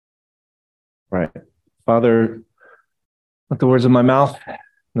Right. Father, let the words of my mouth,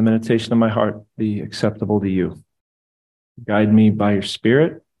 the meditation of my heart be acceptable to you. Guide me by your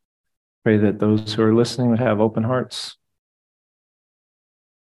Spirit. Pray that those who are listening would have open hearts.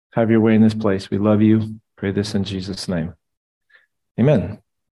 Have your way in this place. We love you. Pray this in Jesus' name. Amen.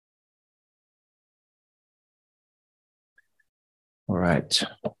 All right.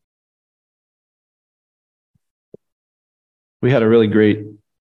 We had a really great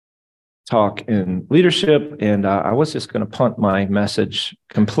talk in leadership, and I was just going to punt my message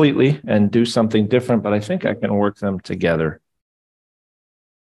completely and do something different, but I think I can work them together.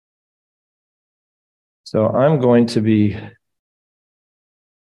 So I'm going to be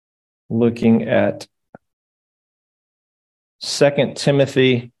looking at 2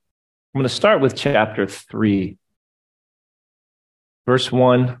 Timothy. I'm going to start with chapter 3, verse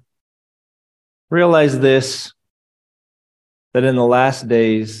 1. Realize this, that in the last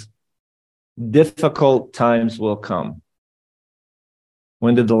days, difficult times will come.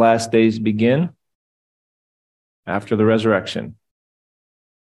 When did the last days begin? After the resurrection.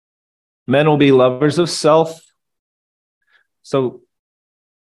 Men will be lovers of self. So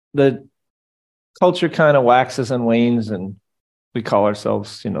the culture kind of waxes and wanes, and we call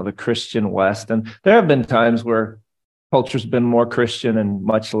ourselves, the Christian West. And there have been times where culture's been more Christian and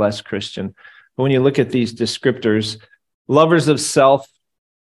much less Christian. But when you look at these descriptors, lovers of self,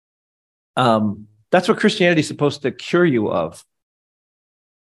 that's what Christianity is supposed to cure you of.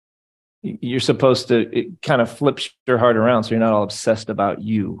 You're supposed to, it kind of flips your heart around so you're not all obsessed about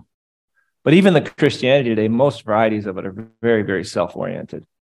you. But even the Christianity today, most varieties of it are very, very self-oriented.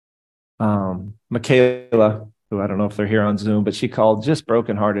 Michaela, who I don't know if they're here on Zoom, but she called just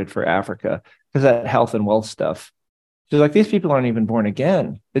brokenhearted for Africa because that health and wealth stuff. She's like, these people aren't even born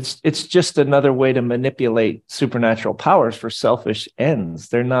again. It's just another way to manipulate supernatural powers for selfish ends.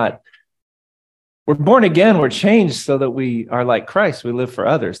 They're not. We're born again. We're changed so that we are like Christ. We live for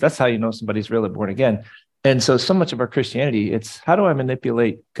others. That's how you know somebody's really born again. And so much of our Christianity, it's how do I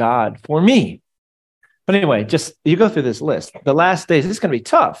manipulate God for me? But anyway, just you go through this list. The last days, it's going to be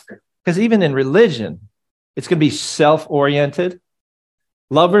tough because even in religion, it's going to be self-oriented,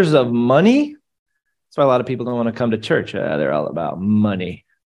 lovers of money. That's why a lot of people don't want to come to church. They're all about money.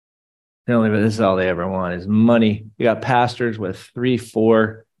 This is all they ever want is money. You got pastors with 3,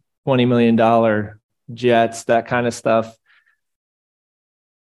 4, $20 million jets, that kind of stuff.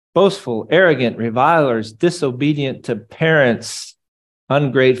 Boastful, arrogant, revilers, disobedient to parents,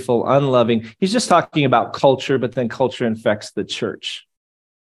 ungrateful, unloving. He's just talking about culture, but then culture infects the church.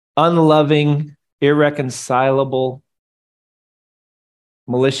 Unloving, irreconcilable,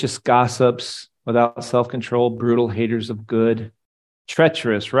 malicious gossips, without self-control, brutal, haters of good,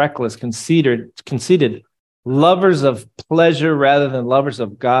 treacherous, reckless, conceited, lovers of pleasure rather than lovers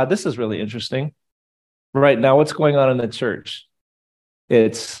of God. This is really interesting. Right now, what's going on in the church?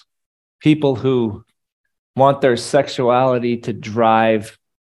 It's people who want their sexuality to drive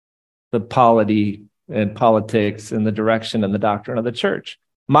the polity and politics and the direction and the doctrine of the church.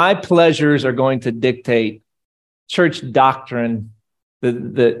 My pleasures are going to dictate church doctrine.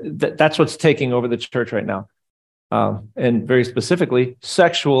 That's what's taking over the church right now. And very specifically,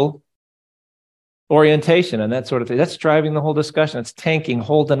 sexual orientation and that sort of thing. That's driving the whole discussion. It's tanking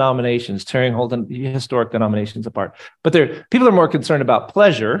whole denominations, tearing whole historic denominations apart. But people are more concerned about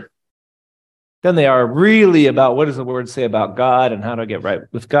pleasure than they are really about what does the word say about God and how to get right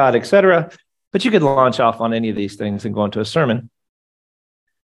with God, etc. But you could launch off on any of these things and go into a sermon.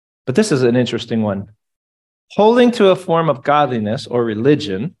 But this is an interesting one. Holding to a form of godliness or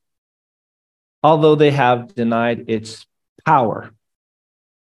religion, although they have denied its power.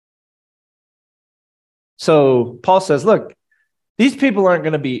 So Paul says, look, these people aren't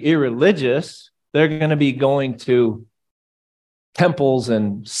going to be irreligious. They're going to be going to temples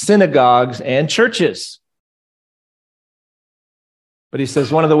and synagogues and churches. But he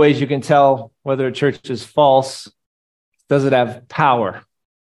says one of the ways you can tell whether a church is false, does it have power?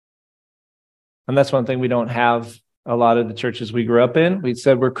 And that's one thing we don't have a lot of the churches we grew up in. We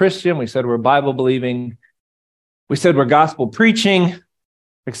said we're Christian. We said we're Bible believing. We said we're gospel preaching,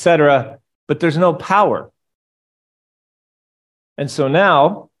 etc. But there's no power. And so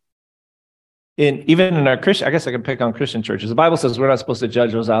now, even in our Christian, I guess I can pick on Christian churches. The Bible says we're not supposed to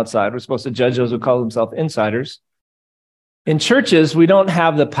judge those outside. We're supposed to judge those who call themselves insiders. In churches, we don't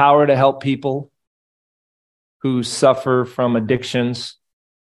have the power to help people who suffer from addictions.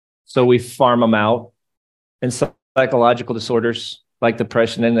 So we farm them out. And psychological disorders like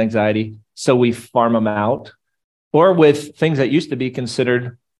depression and anxiety. So we farm them out. Or with things that used to be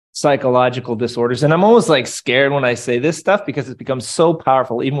considered psychological disorders. And I'm almost like scared when I say this stuff because it's become so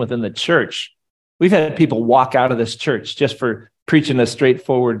powerful even within the church. We've had people walk out of this church just for preaching a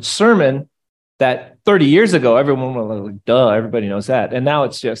straightforward sermon that 30 years ago, everyone was like, duh, everybody knows that. And now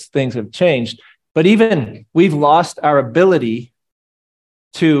it's just things have changed. But even we've lost our ability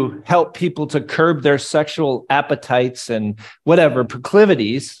to help people to curb their sexual appetites and whatever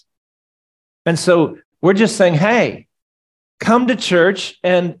proclivities. And so we're just saying, hey, come to church,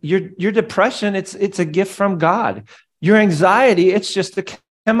 and your depression, it's a gift from God. Your anxiety, it's just a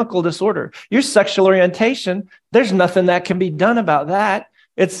chemical disorder. Your sexual orientation, there's nothing that can be done about that.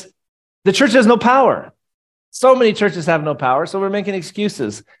 The church has no power. So many churches have no power, so we're making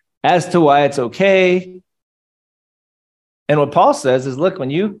excuses as to why it's okay. And what Paul says is, look, when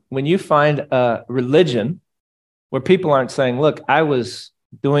you find a religion where people aren't saying, look, I was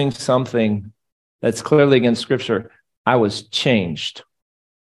doing something that's clearly against Scripture, I was changed.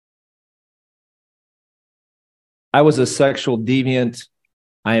 I was a sexual deviant.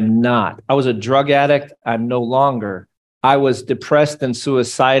 I am not. I was a drug addict. I'm no longer. I was depressed and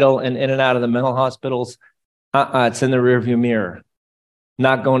suicidal and in and out of the mental hospitals. It's in the rearview mirror.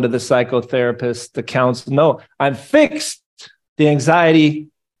 Not going to the psychotherapist, the counselor. No, I'm fixed. The anxiety,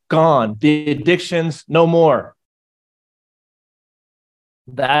 gone. The addictions, no more.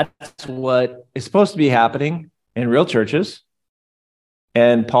 That's what is supposed to be happening in real churches.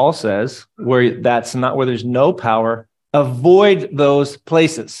 And Paul says, where that's not, where there's no power, avoid those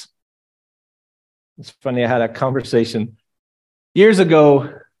places. It's funny, I had a conversation years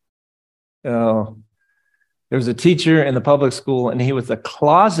ago. There was a teacher in the public school, and he was a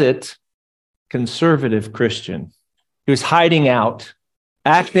closet conservative Christian. He was hiding out,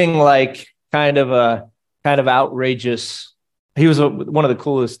 acting like kind of outrageous. He was one of the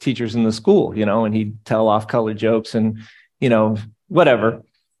coolest teachers in the school, and he'd tell off-color jokes and, whatever,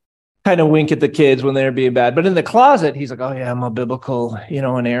 kind of wink at the kids when they're being bad. But in the closet, he's like, oh yeah, I'm a biblical,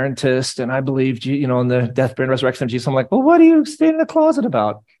 inerrantist, and I believe, in the death, burial, and resurrection of Jesus. I'm like, well, what are you staying in the closet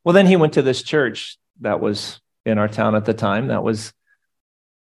about? Well, then he went to this church that was in our town at the time. That was,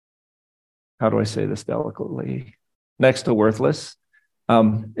 how do I say this delicately? Next to worthless.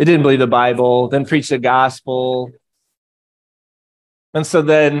 It didn't believe the Bible, then preached the gospel. And so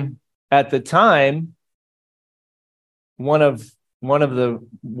then at the time, one of the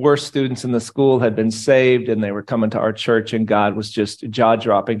worst students in the school had been saved, and they were coming to our church, and God was just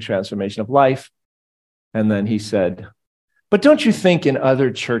jaw-dropping transformation of life. And then he said, but don't you think in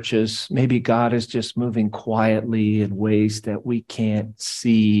other churches, maybe God is just moving quietly in ways that we can't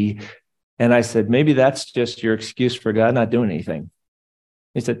see? And I said, maybe that's just your excuse for God not doing anything.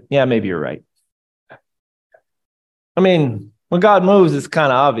 He said, yeah, maybe you're right. I mean, when God moves, it's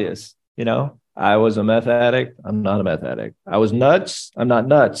kind of obvious, I was a meth addict. I'm not a meth addict. I was nuts. I'm not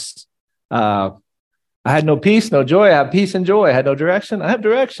nuts. I had no peace, no joy. I have peace and joy. I had no direction. I have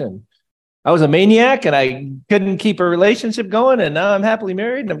direction. I was a maniac, and I couldn't keep a relationship going. And now I'm happily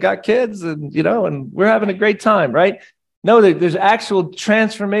married, and I've got kids, and, and we're having a great time, right? No, there's actual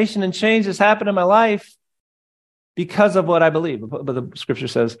transformation and change that's happened in my life because of what I believe. But the Scripture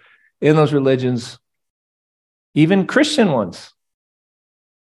says in those religions, even Christian ones,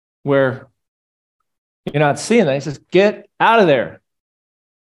 where you're not seeing that, he says, get out of there.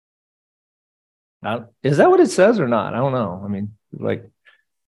 Now, is that what it says or not? I don't know. I mean, people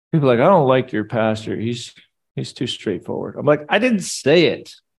are like, I don't like your pastor. He's too straightforward. I'm like, I didn't say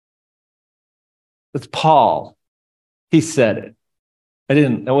it. It's Paul. He said it.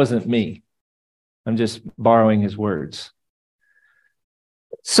 It wasn't me. I'm just borrowing his words.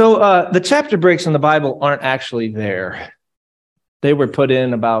 So the chapter breaks in the Bible aren't actually there. They were put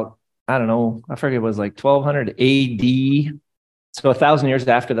in about, I don't know, I forget, it was like 1200 AD. So 1,000 years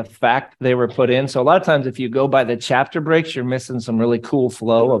after the fact they were put in. So a lot of times if you go by the chapter breaks, you're missing some really cool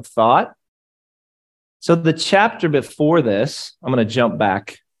flow of thought. So the chapter before this, I'm going to jump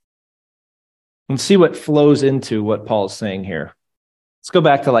back and see what flows into what Paul's saying here. Let's go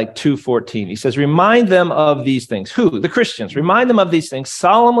back to like 2:14. He says, remind them of these things. Who? The Christians. Remind them of these things.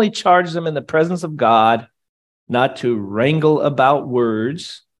 Solemnly charge them in the presence of God not to wrangle about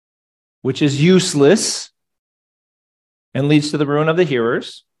words, which is useless and leads to the ruin of the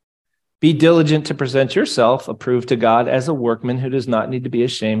hearers. Be diligent to present yourself approved to God as a workman who does not need to be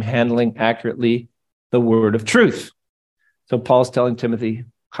ashamed, handling accurately the word of truth. So Paul's telling Timothy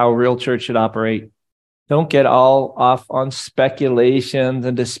how a real church should operate. Don't get all off on speculations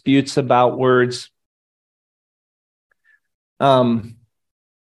and disputes about words. One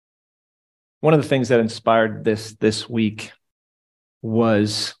of the things that inspired this week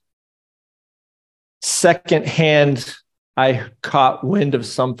was secondhand. I caught wind of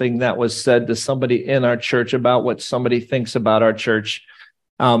something that was said to somebody in our church about what somebody thinks about our church.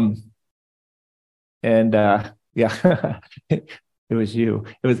 And yeah, it was you.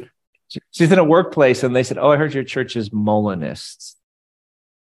 She's in a workplace and they said, oh, I heard your church is Molinists.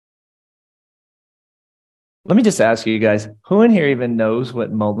 Let me just ask you guys, who in here even knows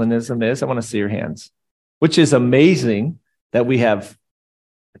what Molinism is? I want to see your hands, which is amazing that we have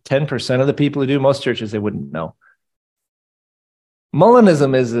 10% of the people who do. Most churches, they wouldn't know.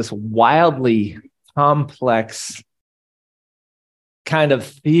 Molinism is this wildly complex kind of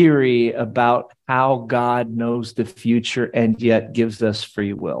theory about how God knows the future and yet gives us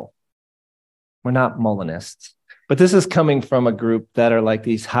free will. We're not Molinists. But this is coming from a group that are like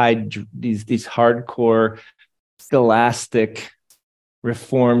these hardcore, scholastic,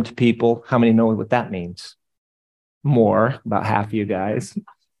 reformed people. How many know what that means? More, about half of you guys.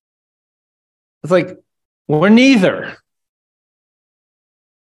 It's like, we're neither.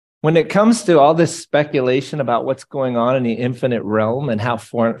 When it comes to all this speculation about what's going on in the infinite realm and how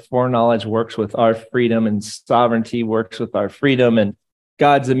foreknowledge works with our freedom and sovereignty works with our freedom and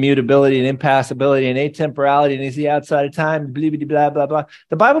God's immutability and impassibility and atemporality and is he outside of time, blah, blah, blah, blah, blah.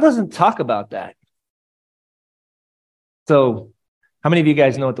 The Bible doesn't talk about that. So how many of you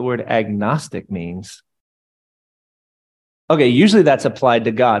guys know what the word agnostic means? Okay, usually that's applied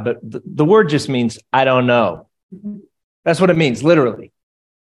to God, but the word just means, I don't know. That's what it means, literally.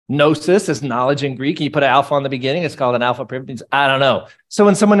 Gnosis is knowledge in Greek. You put an alpha on the beginning, it's called an alpha primitive. I don't know. So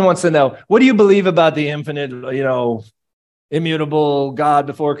when someone wants to know, what do you believe about the infinite, immutable God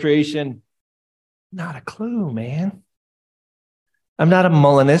before creation? Not a clue, man. I'm not a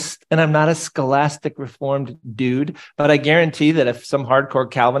Molinist and I'm not a scholastic reformed dude, but I guarantee that if some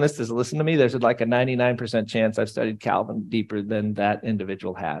hardcore Calvinist is listening to me, there's like a 99% chance I've studied Calvin deeper than that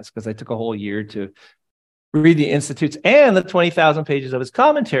individual has, because I took a whole year to read the Institutes and the 20,000 pages of his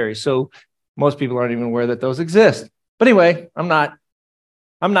commentary. So most people aren't even aware that those exist. But anyway, I'm not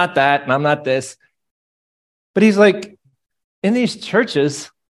that, and I'm not this. But he's like, in these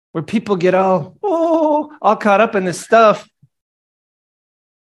churches where people get all caught up in this stuff,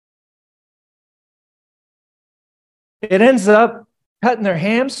 it ends up cutting their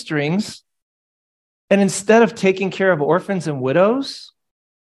hamstrings. And instead of taking care of orphans and widows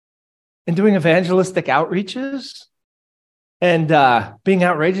and doing evangelistic outreaches and being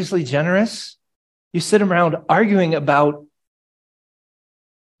outrageously generous, you sit around arguing about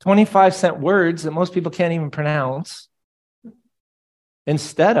 25-cent words that most people can't even pronounce,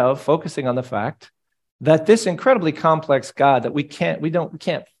 instead of focusing on the fact that this incredibly complex God that we can't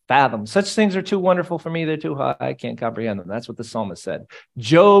fathom. Such things are too wonderful for me. They're too high. I can't comprehend them. That's what the psalmist said.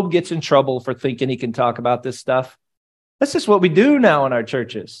 Job gets in trouble for thinking he can talk about this stuff. That's just what we do now in our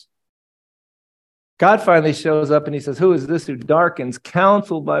churches. God finally shows up and he says, who is this who darkens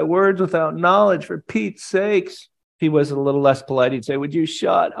counsel by words without knowledge? For Pete's sakes. If he was a little less polite, he'd say, would you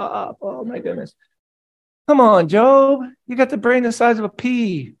shut up? Oh my goodness. Come on, Job. You got the brain the size of a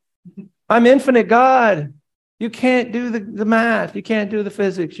pea. I'm infinite God. You can't do the math. You can't do the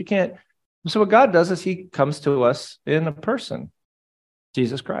physics. You can't. So what God does is he comes to us in a person,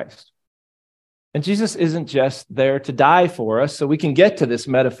 Jesus Christ. And Jesus isn't just there to die for us so we can get to this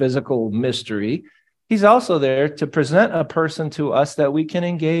metaphysical mystery. He's also there to present a person to us that we can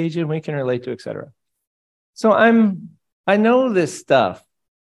engage and we can relate to, etc. So I know this stuff.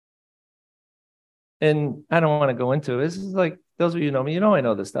 And I don't want to go into it. This is like, those of you who know me, I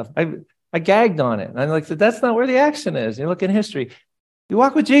know this stuff. I gagged on it. And I'm like, that's not where the action is. You look in history. You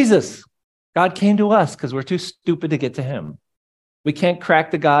walk with Jesus. God came to us because we're too stupid to get to him. We can't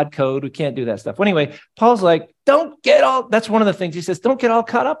crack the God code. We can't do that stuff. Well, anyway, Paul's like, that's one of the things he says, don't get all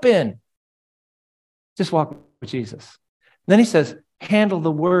caught up in. Just walk with Jesus. And then he says, handle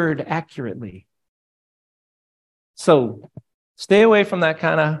the word accurately. So stay away from that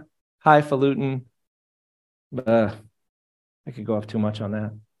kind of highfalutin. I could go off too much on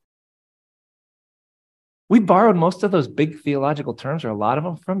that. We borrowed most of those big theological terms, or a lot of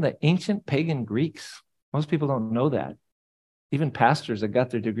them, from the ancient pagan Greeks. Most people don't know that. Even pastors that got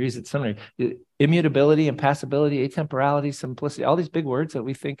their degrees at seminary. Immutability, impassibility, atemporality, simplicity, all these big words that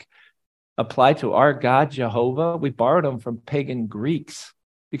we think apply to our God, Jehovah, we borrowed them from pagan Greeks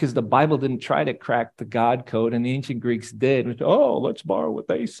because the Bible didn't try to crack the God code, and the ancient Greeks did. Let's borrow what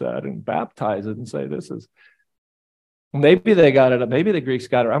they said and baptize it and say this is. Maybe they got it. Maybe the Greeks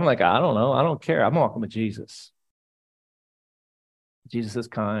got it. I'm like, I don't know. I don't care. I'm walking with Jesus. Jesus is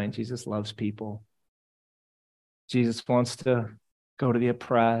kind. Jesus loves people. Jesus wants to go to the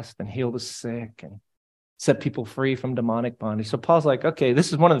oppressed and heal the sick and set people free from demonic bondage. So Paul's like, okay,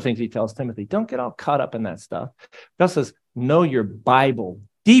 this is one of the things he tells Timothy. Don't get all caught up in that stuff. He also says, know your Bible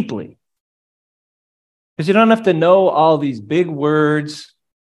deeply. Because you don't have to know all these big words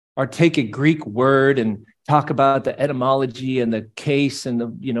or take a Greek word and talk about the etymology and the case and the,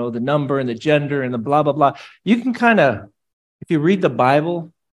 the number and the gender and the blah, blah, blah. You can kind of, if you read the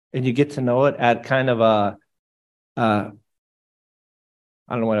Bible and you get to know it at kind of I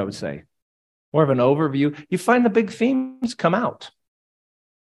don't know what I would say, more of an overview, you find the big themes come out.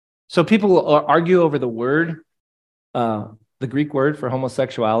 So people argue over the word, the Greek word for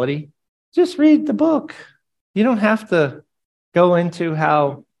homosexuality. Just read the book. You don't have to go into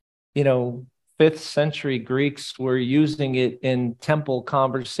how, 5th century Greeks were using it in temple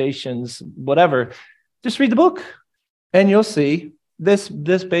conversations, whatever. Just read the book and you'll see this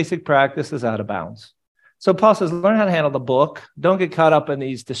basic practice is out of bounds. So Paul says, learn how to handle the book. Don't get caught up in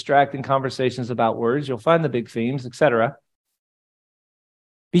these distracting conversations about words. You'll find the big themes, etc.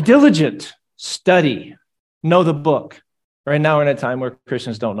 Be diligent, study, know the book. Right now we're in a time where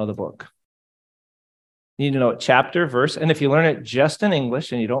Christians don't know the book. You need to know it chapter, verse, and if you learn it just in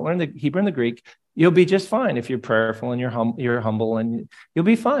English and you don't learn the Hebrew and the Greek, you'll be just fine if you're prayerful and you're humble, and you'll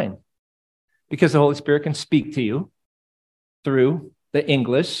be fine because the Holy Spirit can speak to you through the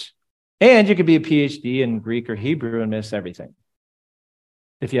English, and you could be a PhD in Greek or Hebrew and miss everything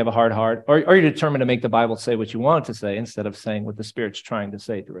if you have a hard heart, or you're determined to make the Bible say what you want it to say instead of saying what the Spirit's trying to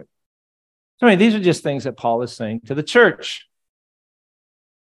say through it. So these are just things that Paul is saying to the church.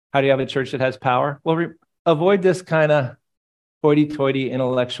 How do you have a church that has power? Well, avoid this kind of hoity-toity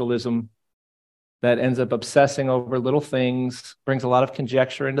intellectualism that ends up obsessing over little things, brings a lot of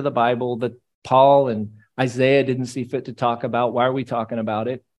conjecture into the Bible that Paul and Isaiah didn't see fit to talk about. Why are we talking about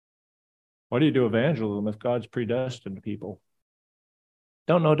it? Why do you do evangelism if God's predestined people?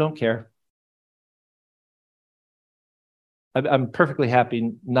 Don't know, don't care. I'm perfectly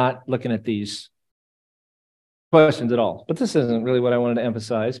happy not looking at these questions at all. But this isn't really what I wanted to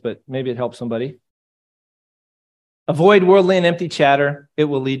emphasize, but maybe it helps somebody. Avoid worldly and empty chatter. It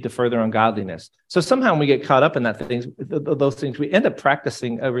will lead to further ungodliness. So somehow when we get caught up in those things, we end up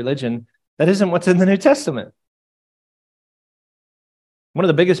practicing a religion that isn't what's in the New Testament. One of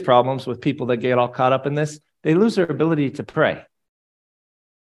the biggest problems with people that get all caught up in this, they lose their ability to pray.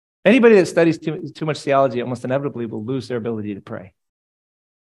 Anybody that studies too much theology almost inevitably will lose their ability to pray.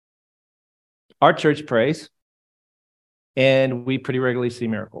 Our church prays, and we pretty regularly see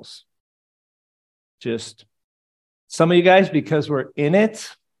miracles. Just some of you guys, because we're in it,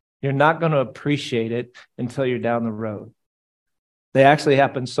 you're not going to appreciate it until you're down the road. They actually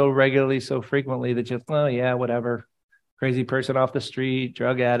happen so regularly, so frequently that you're, oh yeah, whatever. Crazy person off the street,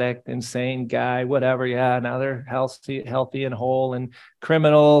 drug addict, insane guy, whatever. Yeah, now they're healthy and whole, and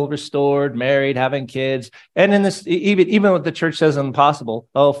criminal, restored, married, having kids. And in this, even what the church says is impossible.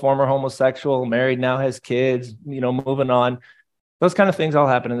 Oh, former homosexual, married, now has kids, moving on. Those kind of things all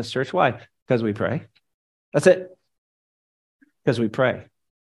happen in this church. Why? Because we pray. That's it. Because we pray.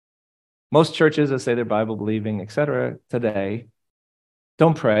 Most churches that say they're Bible believing, etc., today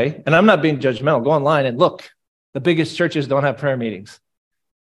don't pray. And I'm not being judgmental. Go online and look. The biggest churches don't have prayer meetings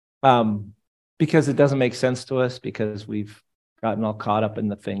because it doesn't make sense to us, because we've gotten all caught up in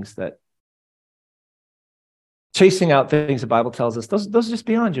the things that chasing out things the Bible tells us. Those are just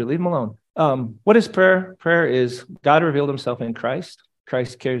beyond you. Leave them alone. What is prayer? Prayer is God revealed himself in Christ.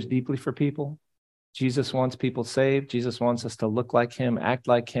 Christ cares deeply for people. Jesus wants people saved. Jesus wants us to look like him, act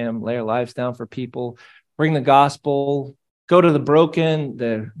like him, lay our lives down for people, bring the gospel, go to the broken,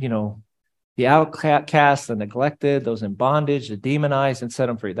 the outcast, the neglected, those in bondage, the demonized, and set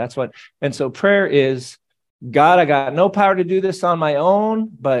them free. That's what. And so prayer is, God, I got no power to do this on my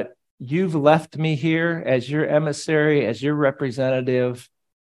own, but you've left me here as your emissary, as your representative.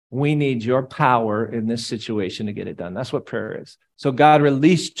 We need your power in this situation to get it done. That's what prayer is. So God,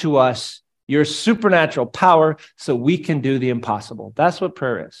 release to us your supernatural power so we can do the impossible. That's what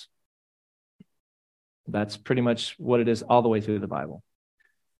prayer is. That's pretty much what it is all the way through the Bible.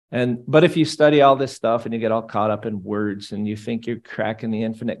 But if you study all this stuff and you get all caught up in words and you think you're cracking the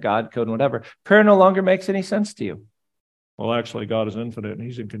infinite God code and whatever, prayer no longer makes any sense to you. Well, actually, God is infinite and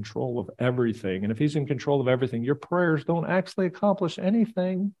he's in control of everything. And if he's in control of everything, your prayers don't actually accomplish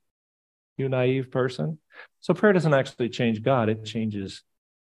anything, you naive person. So prayer doesn't actually change God. It changes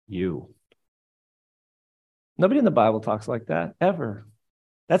you. Nobody in the Bible talks like that, ever.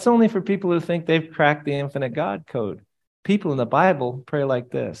 That's only for people who think they've cracked the infinite God code. People in the Bible pray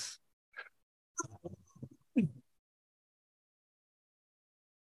like this.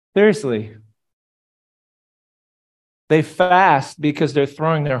 Seriously. They fast because they're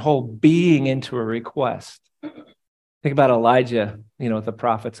throwing their whole being into a request. Think about Elijah, with the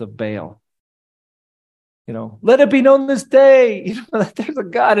prophets of Baal. Let it be known this day, that there's a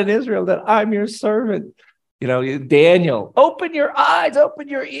God in Israel, that I'm your servant. Daniel, open your eyes, open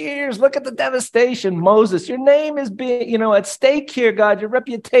your ears, look at the devastation. Moses, your name is being, at stake here, God, your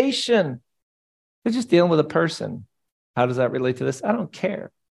reputation. They're just dealing with a person. How does that relate to this? I don't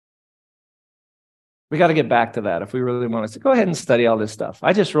care. We got to get back to that if we really want to. Go ahead and study all this stuff.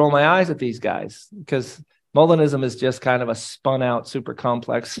 I just roll my eyes at these guys because Molinism is just kind of a spun out, super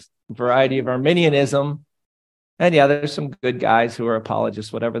complex variety of Arminianism. And yeah, there's some good guys who are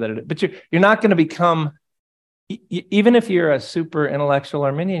apologists, whatever that is. But you're not going to become, even if you're a super intellectual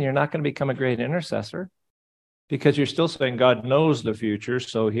Arminian, you're not going to become a great intercessor because you're still saying God knows the future.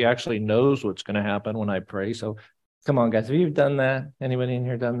 So he actually knows what's going to happen when I pray. So come on, guys, have you done that? Anybody in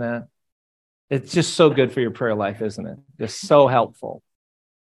here done that? It's just so good for your prayer life, isn't it? Just so helpful.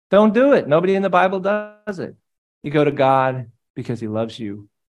 Don't do it. Nobody in the Bible does it. You go to God because he loves you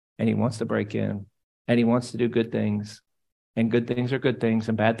and he wants to break in and he wants to do good things, and good things are good things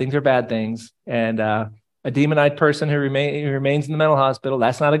and bad things are bad things. And a demonized person who remains in the mental hospital,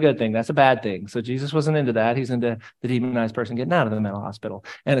 that's not a good thing. That's a bad thing. So Jesus wasn't into that. He's into the demonized person getting out of the mental hospital.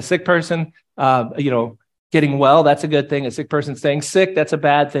 And a sick person, getting well, that's a good thing. A sick person staying sick, that's a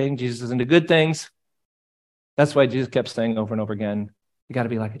bad thing. Jesus is into good things. That's why Jesus kept saying over and over again, you got to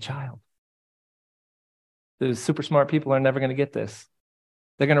be like a child. The super smart people are never going to get this.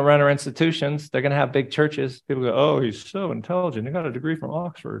 They're going to run our institutions. They're going to have big churches. People go, oh, he's so intelligent. He got a degree from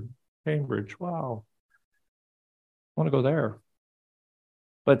Oxford, Cambridge. Wow. I want to go there.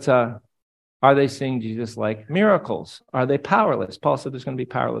 But are they seeing Jesus like miracles? Are they powerless? Paul said there's going to be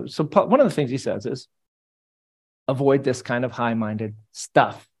powerless. So one of the things he says is, avoid this kind of high-minded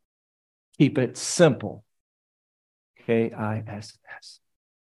stuff. Keep it simple. K-I-S-S.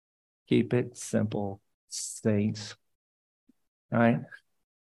 Keep it simple, saints. All right?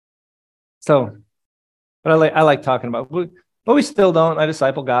 So, but I like talking about, but we still don't. I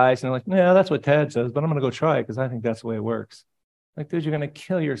disciple guys, and they're like, yeah, that's what Tad says, but I'm going to go try it because I think that's the way it works. Like, dude, you're going to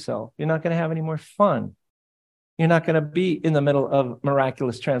kill yourself. You're not going to have any more fun. You're not going to be in the middle of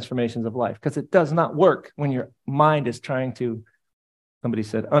miraculous transformations of life because it does not work when your mind is trying to, somebody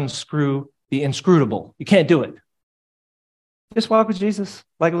said, unscrew the inscrutable. You can't do it. Just walk with Jesus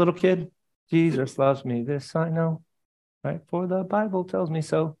like a little kid. Jesus loves me. This I know, right? For the Bible tells me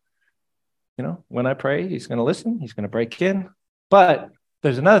so. When I pray, he's going to listen. He's going to break in. But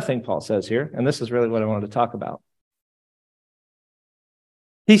there's another thing Paul says here, and this is really what I wanted to talk about.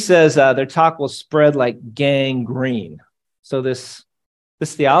 He says their talk will spread like gangrene. So this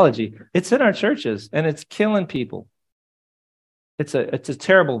theology, it's in our churches, and it's killing people. It's a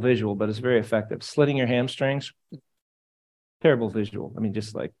terrible visual, but it's very effective. Slitting your hamstrings, terrible visual. I mean,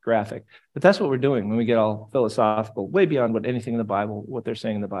 just like graphic. But that's what we're doing when we get all philosophical, way beyond what anything in the Bible, what they're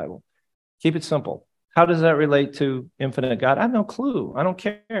saying in the Bible. Keep it simple. How does that relate to infinite God? I have no clue. I don't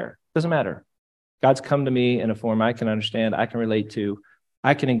care. Doesn't matter. God's come to me in a form I can understand, I can relate to,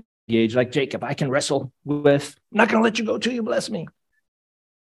 I can engage like Jacob. I can wrestle with. I'm not going to let you go till you bless me.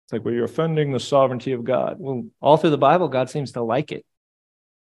 It's like, well, you're offending the sovereignty of God. Well, all through the Bible, God seems to like it.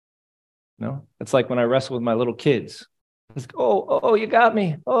 It's like when I wrestle with my little kids. It's like, oh, you got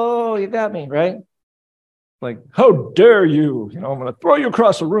me. Oh, you got me, right? Like, how dare you? I'm going to throw you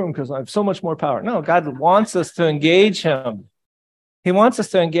across the room because I have so much more power. No, God wants us to engage him. He wants us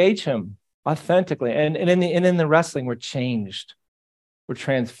to engage him authentically. And in the wrestling, we're changed. We're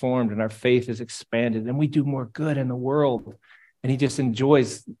transformed and our faith is expanded and we do more good in the world. And he just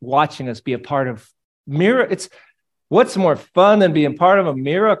enjoys watching us be a part of miracles. What's more fun than being part of a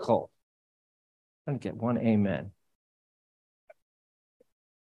miracle? I didn't get one amen.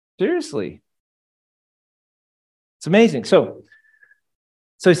 Seriously. It's amazing. So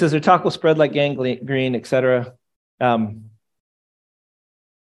he says their talk will spread like gangrene, etc. I'm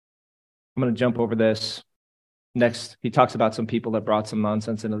going to jump over this. Next, he talks about some people that brought some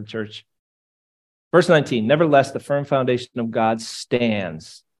nonsense into the church. Verse 19, nevertheless, the firm foundation of God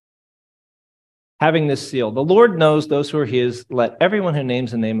stands, having this seal. The Lord knows those who are his. Let everyone who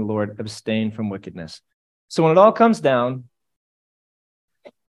names the name of the Lord abstain from wickedness. So when it all comes down,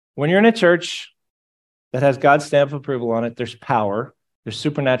 when you're in a church that has God's stamp of approval on it, there's power. There's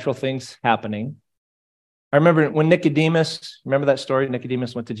supernatural things happening. I remember when Nicodemus, remember that story?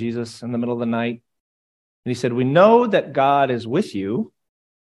 Nicodemus went to Jesus in the middle of the night. And he said, we know that God is with you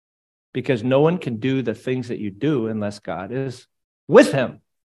because no one can do the things that you do unless God is with him.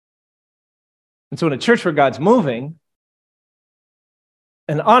 And so in a church where God's moving,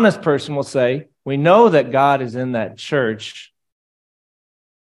 an honest person will say, we know that God is in that church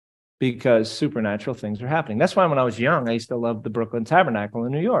because supernatural things are happening. That's why when I was young, I used to love the Brooklyn Tabernacle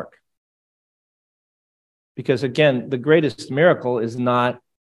in New York. Because again, the greatest miracle is not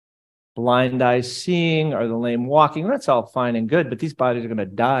blind eyes seeing, or the lame walking. That's all fine and good, but these bodies are going to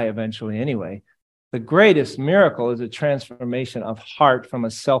die eventually anyway. The greatest miracle is a transformation of heart from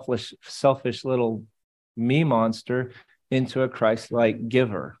a selfish little me monster into a Christ-like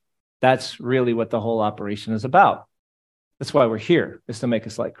giver. That's really what the whole operation is about. That's why we're here, is to make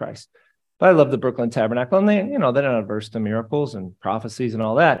us like Christ. But I love the Brooklyn Tabernacle, and they're not averse to miracles and prophecies and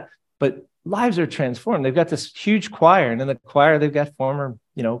all that, but lives are transformed. They've got this huge choir, and in the choir, they've got former,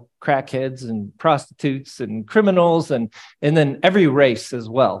 crackheads and prostitutes and criminals, and then every race as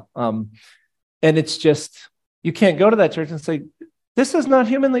well. And it's just, you can't go to that church and say, this is not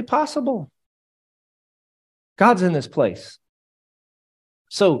humanly possible. God's in this place.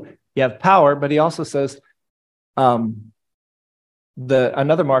 So you have power, but he also says, another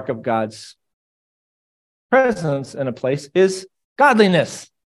mark of God's presence in a place is godliness.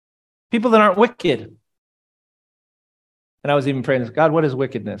 People that aren't wicked. And I was even praying, God, what is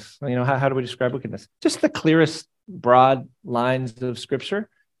wickedness? How do we describe wickedness? Just the clearest, broad lines of Scripture.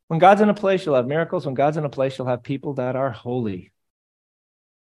 When God's in a place, you'll have miracles. When God's in a place, you'll have people that are holy.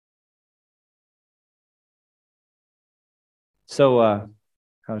 So,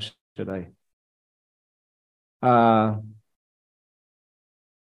 how should I?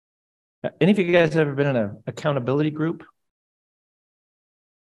 Any of you guys ever been in an accountability group?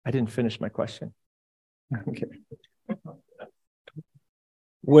 I didn't finish my question. Okay.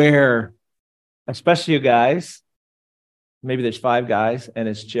 Where, especially you guys, maybe there's 5 guys, and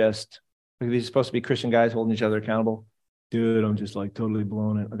it's just, these are supposed to be Christian guys holding each other accountable. Dude, I'm just totally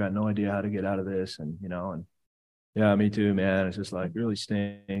blown it. I got no idea how to get out of this. And yeah, me too, man. It's just really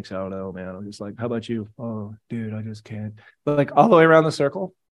stinks. I don't know, man. I'm just how about you? Oh, dude, I just can't. But all the way around the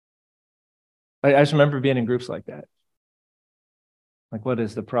circle. I just remember being in groups like that. What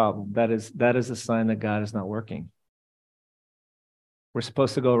is the problem? That is a sign that God is not working. We're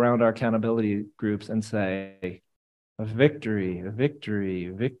supposed to go around our accountability groups and say, a victory, a victory,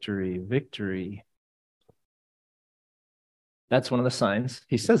 victory, victory. That's one of the signs.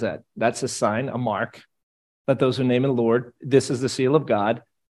 He says that. That's a sign, a mark. Let those who name the Lord, this is the seal of God.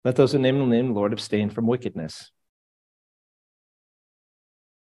 Let those who name the Lord abstain from wickedness.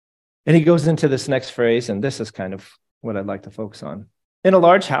 And he goes into this next phrase, and this is kind of what I'd like to focus on. In a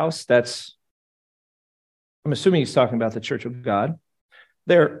large house, I'm assuming he's talking about the church of God.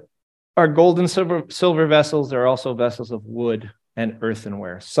 There are gold and silver vessels. There are also vessels of wood and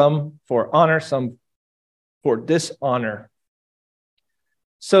earthenware, some for honor, some for dishonor.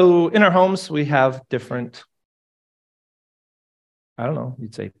 So in our homes, we have different,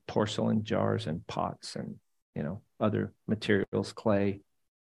 you'd say porcelain jars and pots and, other materials, clay.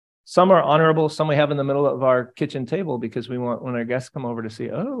 Some are honorable. Some we have in the middle of our kitchen table because we want, when our guests come over, to see,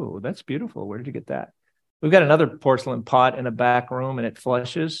 oh, that's beautiful. Where did you get that? We've got another porcelain pot in a back room, and it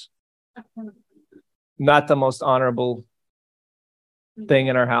flushes. Not the most honorable thing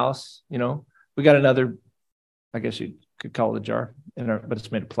in our house. We got another, I guess you could call it a jar, but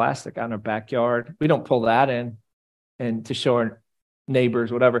it's made of plastic, out in our backyard. We don't pull that in and to show our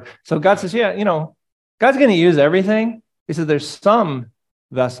neighbors, whatever. So God says, yeah, God's going to use everything. He said there's some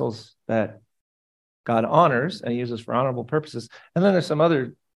vessels that God honors and he uses for honorable purposes. And then there's some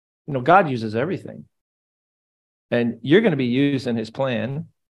other, God uses everything. And you're going to be used in his plan.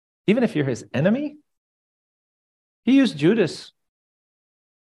 Even if you're his enemy, he used Judas.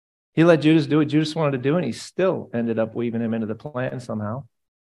 He let Judas do what Judas wanted to do, and he still ended up weaving him into the plan somehow.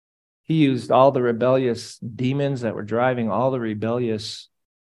 He used all the rebellious demons that were driving all the rebellious,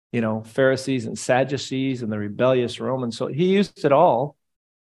 Pharisees and Sadducees and the rebellious Romans. So he used it all.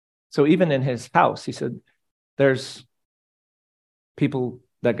 So even in his house, he said, there's people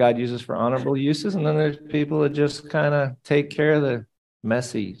that God uses for honorable uses, and then there's people that just kind of take care of the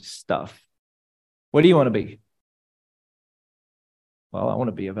messy stuff. What do you want to be? Well, I want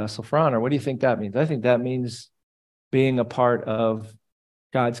to be a vessel for honor. What do you think that means? I think that means being a part of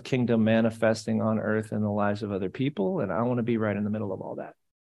God's kingdom manifesting on earth in the lives of other people, and I want to be right in the middle of all that.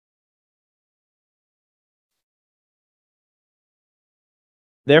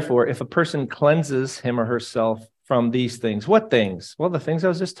 Therefore, if a person cleanses him or herself from these things, what things? Well, the things I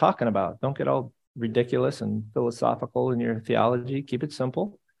was just talking about. Don't get all ridiculous and philosophical in your theology. Keep it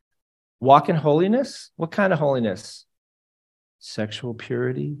simple. Walk in holiness. What kind of holiness? Sexual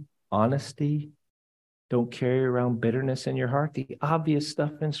purity, honesty. Don't carry around bitterness in your heart. The obvious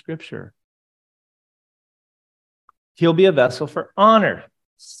stuff in Scripture. He'll be a vessel for honor,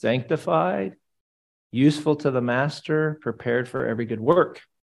 sanctified, useful to the master, prepared for every good work.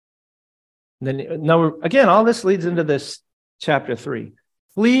 And then, now, again, all this leads into this chapter 3.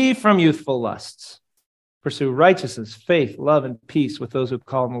 Flee from youthful lusts. Pursue righteousness, faith, love, and peace with those who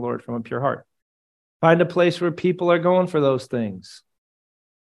call on the Lord from a pure heart. Find a place where people are going for those things.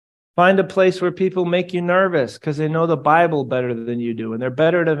 Find a place where people make you nervous because they know the Bible better than you do, and they're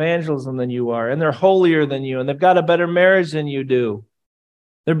better at evangelism than you are, and they're holier than you, and they've got a better marriage than you do.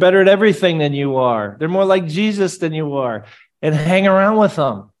 They're better at everything than you are. They're more like Jesus than you are. And hang around with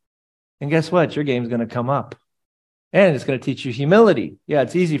them. And guess what? Your game's going to come up. And it's going to teach you humility. Yeah,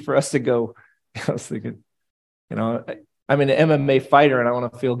 it's easy for us to go, I was thinking, I'm an MMA fighter and I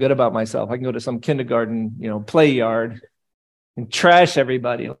want to feel good about myself. I can go to some kindergarten, play yard and trash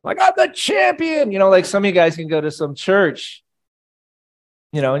everybody. Like, I'm the champion. Like some of you guys can go to some church,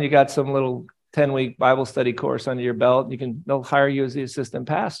 and you got some little 10-week Bible study course under your belt. They'll hire you as the assistant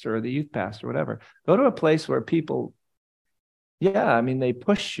pastor or the youth pastor, whatever. Go to a place where people, they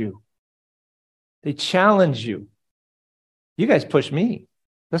push you. They challenge you. You guys push me.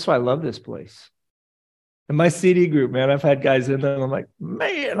 That's why I love this place. And my CD group, man, I've had guys in there and I'm like,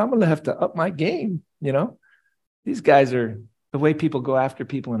 man, I'm going to have to up my game. These guys are the way people go after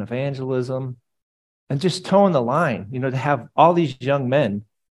people in evangelism and just towing the line, to have all these young men.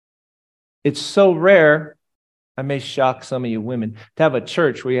 It's so rare, I may shock some of you women, to have a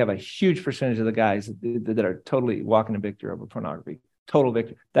church where you have a huge percentage of the guys that are totally walking in victory over pornography. Total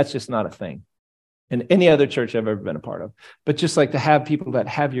victory. That's just not a thing in any other church I've ever been a part of. But just like to have people that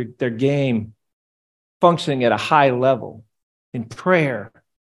have their game functioning at a high level in prayer,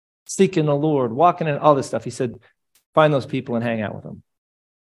 seeking the Lord, walking in all this stuff. He said, find those people and hang out with them.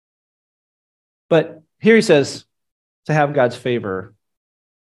 But here he says, to have God's favor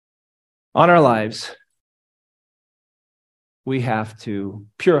on our lives, we have to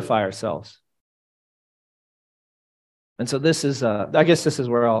purify ourselves. And so this is, I guess this is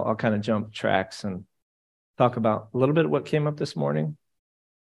where I'll kind of jump tracks and talk about a little bit of what came up this morning.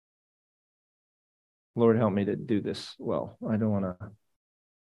 Lord, help me to do this well. I don't want to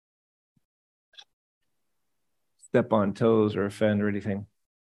step on toes or offend or anything.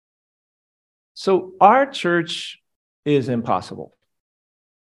 So our church is impossible.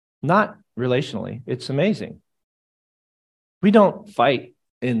 Not relationally. It's amazing. We don't fight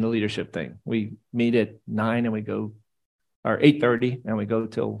in the leadership thing. We meet at 9 and we go, or 8:30, and we go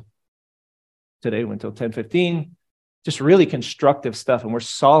till today, we went till 10:15. Just really constructive stuff, and we're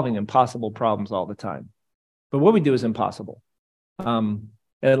solving impossible problems all the time. But what we do is impossible. And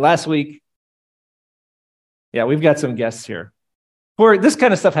last week, we've got some guests here. This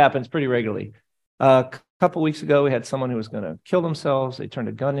kind of stuff happens pretty regularly. A couple weeks ago, we had someone who was going to kill themselves. They turned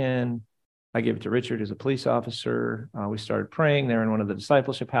a gun in. I gave it to Richard as a police officer. We started praying. They're in one of the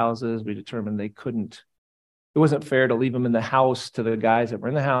discipleship houses. We determined it wasn't fair to leave them in the house to the guys that were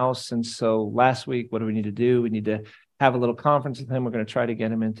in the house. And so last week, what do we need to do? We need to have a little conference with him. We're going to try to get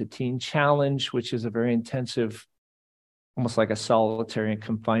him into Teen Challenge, which is a very intensive, almost like a solitary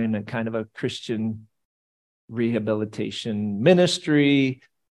confinement kind of a Christian rehabilitation ministry.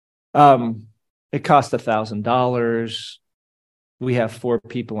 It cost $1,000. We have 4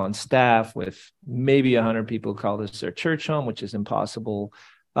 people on staff with maybe 100 people call this their church home, which is impossible.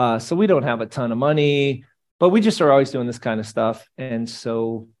 So we don't have a ton of money, but we just are always doing this kind of stuff. And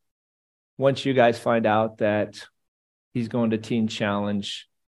so once you guys find out that he's going to Teen Challenge,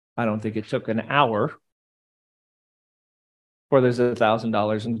 I don't think it took an hour for there's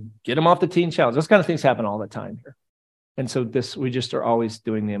 $1,000 and get him off the Teen Challenge. Those kind of things happen all the time here. And so we just are always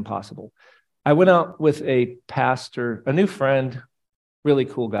doing the impossible. I went out with a pastor, a new friend, really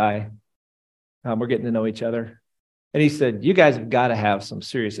cool guy. We're getting to know each other. And he said, you guys have got to have some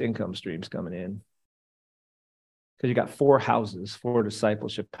serious income streams coming in. Because you got 4 houses, 4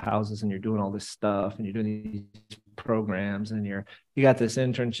 discipleship houses, and you're doing all this stuff, and you're doing these programs, and you got this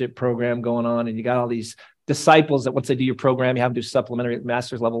internship program going on, and you got all these disciples that once they do your program, you have them do supplementary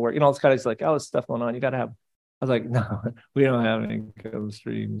master's level work. All this kind of like, all this stuff going on. You got to have. I was like, no, we don't have income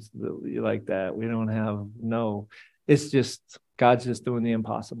streams like that. We don't have, no. It's just, God's just doing the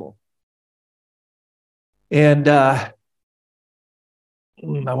impossible. And I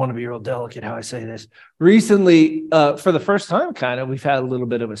want to be real delicate how I say this. Recently, for the first time, we've had a little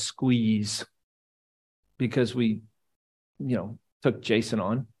bit of a squeeze because we, took Jason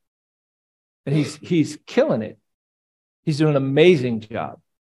on. And he's killing it. He's doing an amazing job.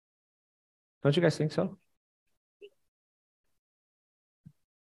 Don't you guys think so?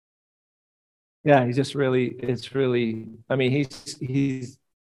 Yeah, he's just really, he's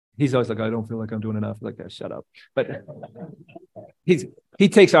always like, I don't feel like I'm doing enough. Like, shut up. But he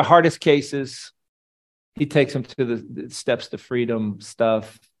takes our hardest cases. He takes them to the steps to freedom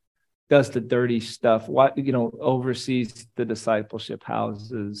stuff, does the dirty stuff, oversees the discipleship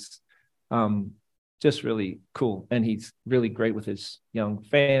houses. just really cool. And he's really great with his young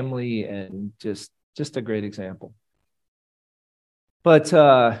family and just a great example. But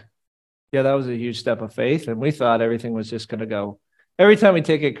yeah, that was a huge step of faith. And we thought everything was just going to go. Every time we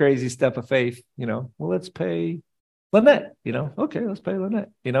take a crazy step of faith, well, let's pay Lynette, okay, let's pay Lynette,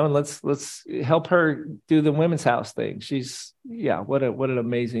 and let's help her do the women's house thing. She's, what an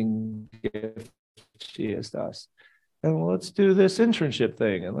amazing gift she is to us. And let's do this internship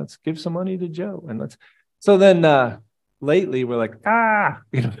thing, and let's give some money to Joe. And so then lately we're like,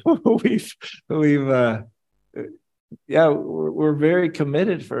 we're very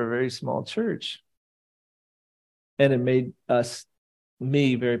committed for a very small church. And it made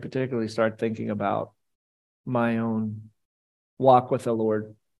me very particularly start thinking about my own walk with the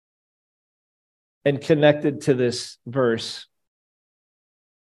Lord. And connected to this verse,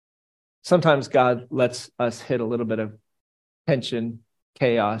 sometimes God lets us hit a little bit of tension,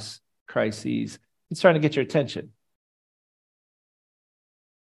 chaos, crises. He's trying to get your attention.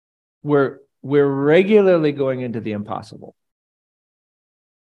 We're regularly going into the impossible.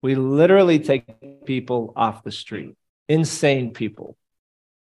 We literally take people off the street, insane people,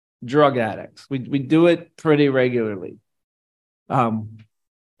 drug addicts. We do it pretty regularly.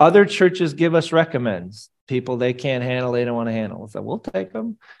 Other churches give us recommends, people they can't handle, they don't want to handle. So we'll take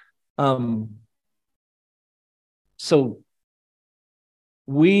them. So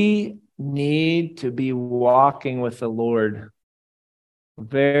we need to be walking with the Lord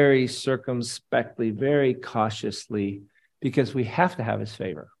very circumspectly, very cautiously, because we have to have his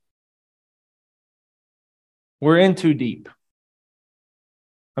favor. We're in too deep.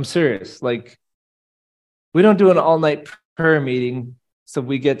 I'm serious. Like, we don't do an all-night prayer meeting so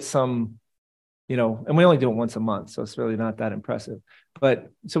we get some, and we only do it once a month, so it's really not that impressive. But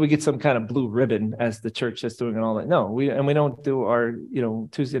so we get some kind of blue ribbon as the church that's doing it all night. No, we don't do our,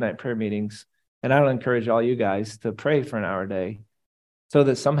 Tuesday night prayer meetings. And I don't encourage all you guys to pray for an hour a day so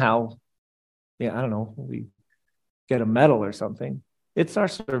that somehow, I don't know, we get a medal or something. It's our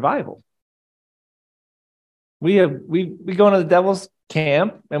survival. We go into the devil's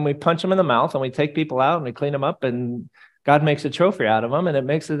camp and we punch them in the mouth and we take people out and we clean them up and God makes a trophy out of them and it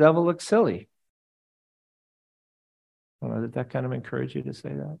makes the devil look silly. I don't know, did that kind of encourage you to say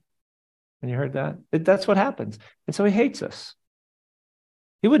that? When you heard that? That's what happens. And so he hates us.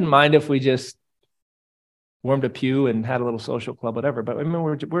 He wouldn't mind if we just warmed a pew and had a little social club, whatever. But I mean,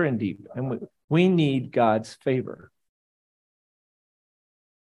 we're in deep and we need God's favor.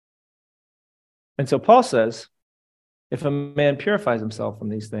 And so Paul says, if a man purifies himself from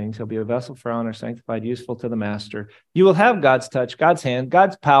these things, he'll be a vessel for honor, sanctified, useful to the master. You will have God's touch, God's hand,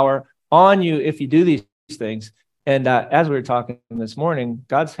 God's power on you if you do these things. And as we were talking this morning,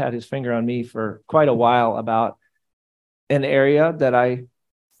 God's had his finger on me for quite a while about an area that I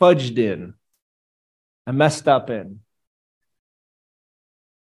fudged in, I messed up in.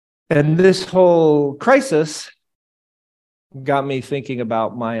 And this whole crisis got me thinking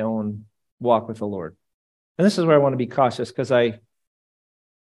about my own walk with the Lord. And this is where I want to be cautious because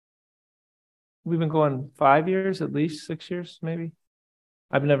we've been going 5 years, at least 6 years, maybe.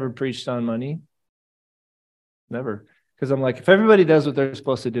 I've never preached on money. Never. Because I'm like, if everybody does what they're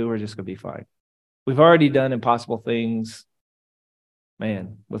supposed to do, we're just going to be fine. We've already done impossible things.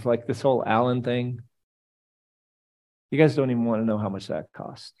 Man, with like this whole Allen thing. You guys don't even want to know how much that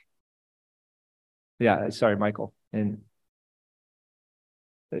cost. Yeah, sorry, Michael. And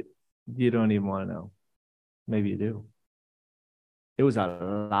you don't even want to know. Maybe you do. It was a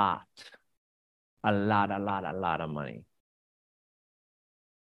lot of money.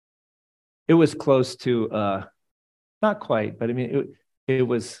 It was close to, not quite, but I mean, it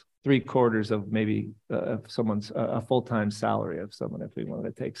was 3/4 of maybe someone's a full-time salary of someone if we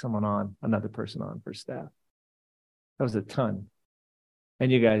wanted to take someone on, another person on for staff. That was a ton.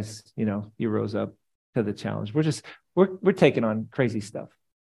 And you guys, you rose up to the challenge. We're taking on crazy stuff.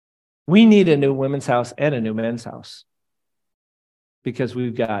 We need a new women's house and a new men's house because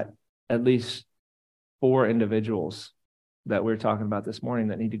we've got at least 4 individuals that we're talking about this morning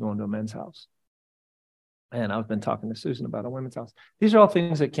that need to go into a men's house. And I've been talking to Susan about a women's house. These are all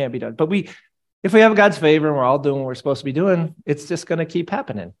things that can't be done. But if we have God's favor and we're all doing what we're supposed to be doing, it's just going to keep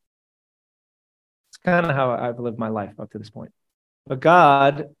happening. It's kind of how I've lived my life up to this point. But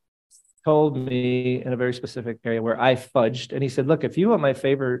God told me in a very specific area where I fudged. And he said, look, if you want my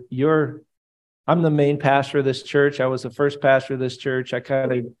favor, I'm the main pastor of this church. I was the first pastor of this church.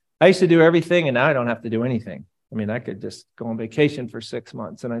 I used to do everything, and now I don't have to do anything. I mean, I could just go on vacation for 6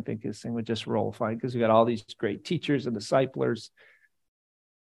 months, and I think this thing would just roll fine because we got all these great teachers and disciplers.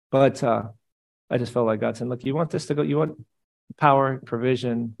 But I just felt like God said, look, you want this to go, you want power,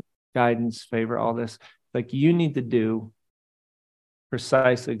 provision, guidance, favor, all this. Like, you need to do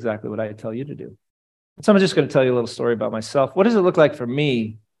precisely exactly what I tell you to do. So I'm just going to tell you a little story about myself. What does it look like for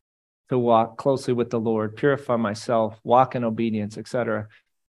me to walk closely with the Lord, purify myself, walk in obedience, etc.,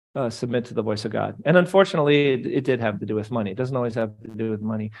 submit to the voice of God? And unfortunately, it did have to do with money. It doesn't always have to do with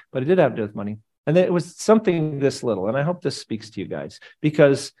money, but it did have to do with money. And it was something this little, and I hope this speaks to you guys,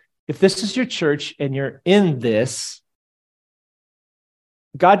 because if this is your church and you're in this,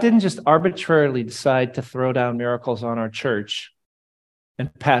 God didn't just arbitrarily decide to throw down miracles on our church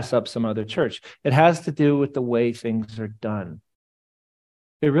and pass up some other church. It has to do with the way things are done.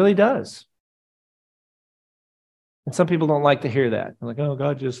 It really does. And some people don't like to hear that. They're like, oh,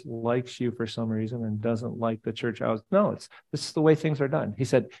 God just likes you for some reason and doesn't like the church house. No, this is the way things are done. He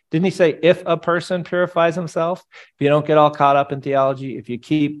said, didn't he say, if a person purifies himself, if you don't get all caught up in theology, if you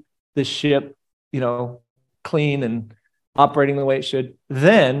keep the ship, clean and operating the way it should,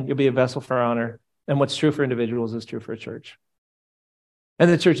 then you'll be a vessel for honor. And what's true for individuals is true for a church.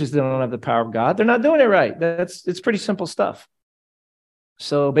 And the churches don't have the power of God. They're not doing it right. It's pretty simple stuff.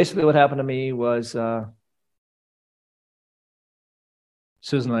 So basically what happened to me was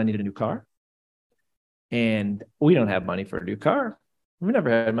Susan and I needed a new car. And we don't have money for a new car. We've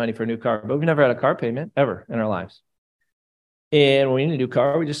never had money for a new car, but we've never had a car payment ever in our lives. And when we need a new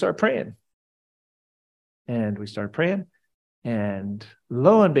car, we just start praying. And we started praying. And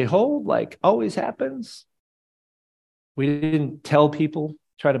lo and behold, like always happens, we didn't tell people,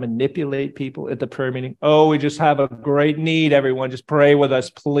 try to manipulate people at the prayer meeting. Oh, we just have a great need, everyone. Just pray with us,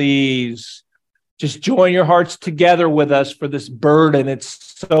 please. Just join your hearts together with us for this burden.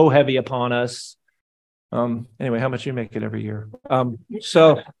 It's so heavy upon us. Anyway, how much you make it every year?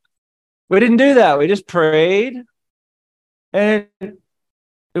 So we didn't do that. We just prayed, and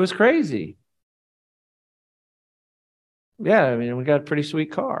it was crazy. Yeah, I mean, we got a pretty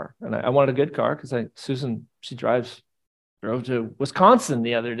sweet car, and I wanted a good car because Susan, she drove to Wisconsin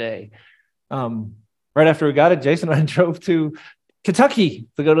the other day. Right after we got it, Jason and I drove to Kentucky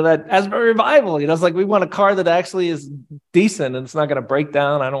to go to that Asbury revival. It's like we want a car that actually is decent and it's not going to break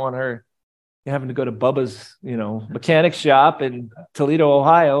down. I don't want her having to go to Bubba's, mechanic shop in Toledo,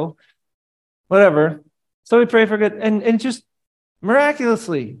 Ohio, whatever. So we pray for good and just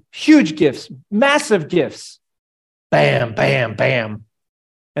miraculously huge gifts, massive gifts. Bam, bam, bam.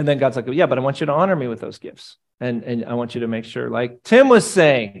 And then God's like, yeah, but I want you to honor me with those gifts. And I want you to make sure, like Tim was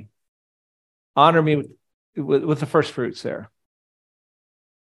saying, honor me with the first fruits there.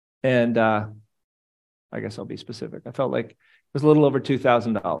 And I guess I'll be specific. I felt like it was a little over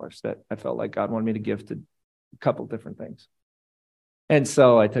 $2,000 that I felt like God wanted me to give to a couple different things. And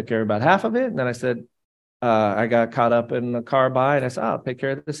so I took care of about half of it. And then I said, I got caught up in a car buy, and I said, I'll take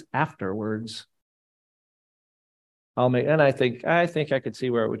care of this afterwards. And I think I could see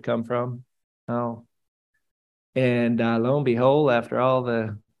where it would come from. And lo and behold, after all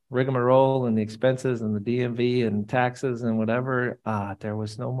the rigmarole and the expenses and the DMV and taxes and whatever, there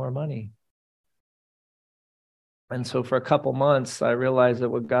was no more money. And so for a couple months, I realized that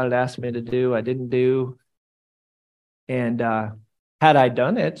what God had asked me to do, I didn't do. And had I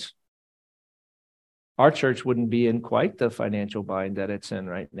done it, our church wouldn't be in quite the financial bind that it's in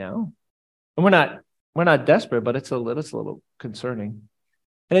right now. And we're not desperate, but it's a little concerning.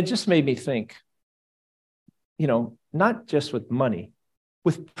 And it just made me think, not just with money,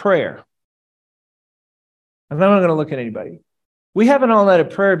 with prayer. I'm not going to look at anybody. We have an all-night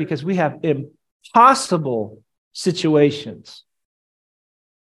of prayer because we have impossible situations.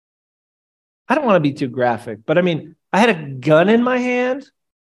 I don't want to be too graphic, but I mean, I had a gun in my hand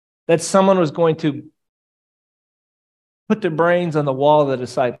that someone was going to put their brains on the wall of the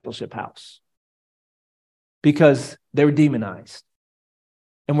discipleship house because they were demonized.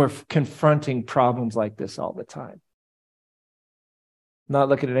 And we're confronting problems like this all the time. Not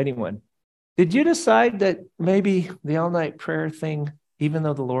looking at anyone. Did you decide that maybe the all-night prayer thing, even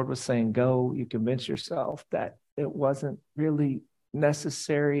though the Lord was saying go, you convince yourself that it wasn't really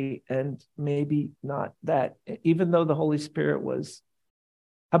necessary, and maybe not that, even though the Holy Spirit was?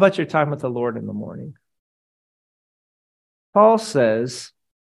 How about your time with the Lord in the morning? Paul says,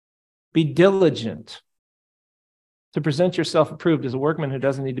 be diligent to present yourself approved as a workman who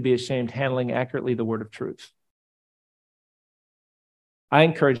doesn't need to be ashamed, handling accurately the word of truth. I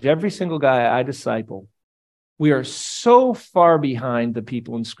encourage every single guy I disciple. We are so far behind the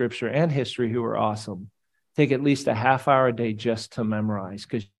people in Scripture and history who are awesome. Take at least a half hour a day just to memorize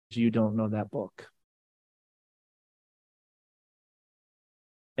because you don't know that book.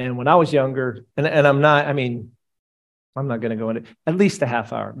 And when I was younger, and I'm not going to go into at least a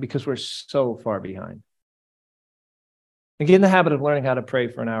half hour because we're so far behind. and get in the habit of learning how to pray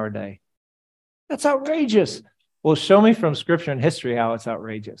for an hour a day. That's outrageous. Well, show me from scripture and history how it's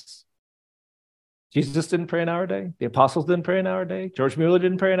outrageous. Jesus didn't pray an hour a day. The apostles didn't pray an hour a day. George Mueller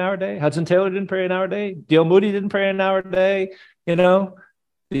didn't pray an hour a day. Hudson Taylor didn't pray an hour a day. D.L. Moody didn't pray an hour a day.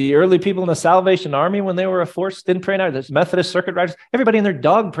 The early people in the Salvation Army, when they were a force, didn't pray an hour. There's Methodist circuit riders. Everybody and their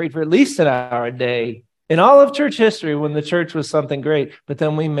dog prayed for at least an hour a day in all of church history when the church was something great. But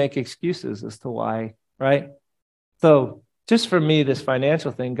then we make excuses as to why, right? So just for me, this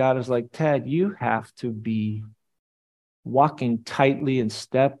financial thing, God is like, Tad, you have to be walking tightly in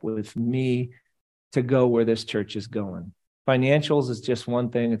step with me to go where this church is going. Financials is just one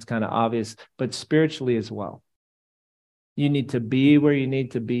thing. It's kind of obvious, but spiritually as well. You need to be where you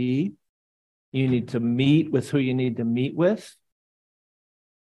need to be. You need to meet with who you need to meet with.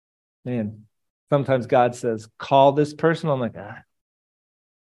 Man, sometimes God says, call this person. I'm like, I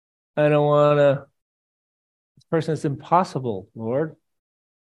don't want to. This person is impossible, Lord.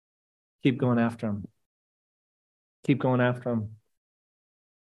 Keep going after him. Keep going after him.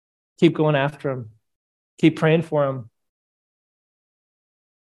 Keep going after him. Keep praying for him.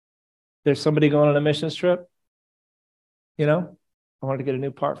 There's somebody going on a missions trip. I wanted to get a new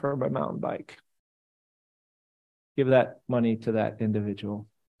part for my mountain bike. Give that money to that individual,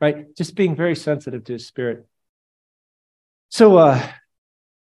 right? Just being very sensitive to his spirit. So,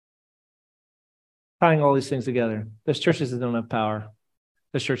 tying all these things together, there's churches that don't have power.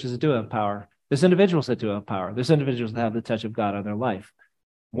 There's churches that do have power. There's individuals that do have power. There's individuals that have the touch of God on their life.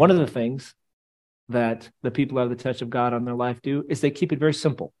 One of the things that the people who have the touch of God on their life do is they keep it very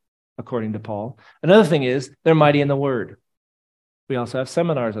simple, according to Paul. Another thing is they're mighty in the word. We also have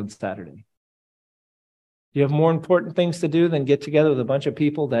seminars on Saturday. You have more important things to do than get together with a bunch of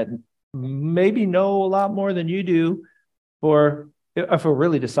people that maybe know a lot more than you do, or if we're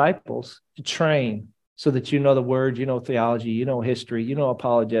really disciples, to train so that you know the word, you know theology, you know history, you know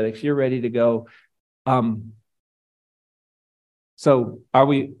apologetics, you're ready to go. So are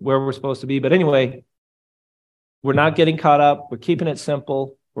we where we're supposed to be? But anyway, we're not getting caught up. We're keeping it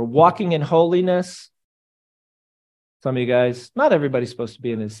simple. We're walking in holiness. Some of you guys, not everybody's supposed to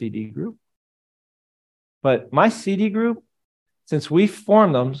be in a CD group. But my CD group, since we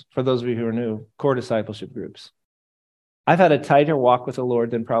formed them, for those of you who are new, core discipleship groups, I've had a tighter walk with the Lord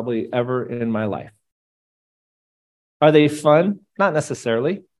than probably ever in my life. Are they fun? Not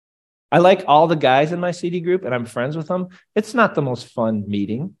necessarily. I like all the guys in my CD group, and I'm friends with them. It's not the most fun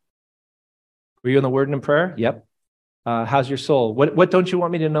meeting. Were you in the Word and in prayer? Yep. How's your soul? What don't you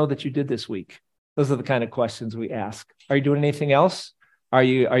want me to know that you did this week? Those are the kind of questions we ask. Are you doing anything else? Are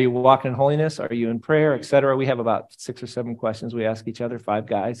you walking in holiness? Are you in prayer, etc.? We have about 6 or 7 questions we ask each other, 5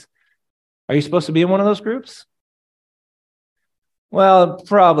 guys. Are you supposed to be in one of those groups? Well,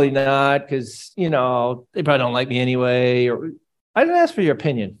 probably not, because, they probably don't like me anyway. Or I didn't ask for your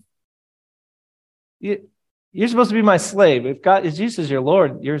opinion. You're supposed to be my slave. If Jesus is your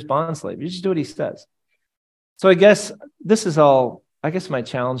Lord, you're his bond slave. You just do what he says. So I guess my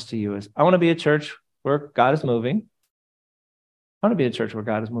challenge to you is I want to be a church where God is moving. I want to be a church where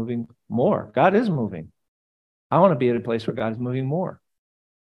God is moving more. God is moving. I want to be at a place where God is moving more.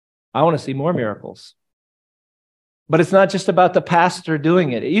 I want to see more miracles. But it's not just about the pastor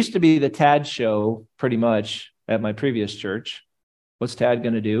doing it. It used to be the Tad show pretty much at my previous church. What's Tad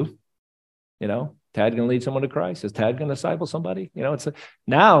going to do? Tad going to lead someone to Christ? Is Tad going to disciple somebody?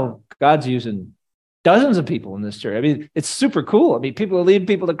 Now God's using dozens of people in this church. I mean, it's super cool. I mean, people are leading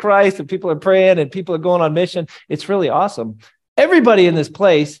people to Christ, and people are praying, and people are going on mission. It's really awesome. Everybody in this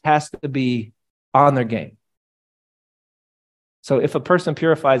place has to be on their game. So if a person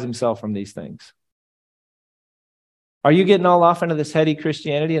purifies himself from these things, are you getting all off into this heady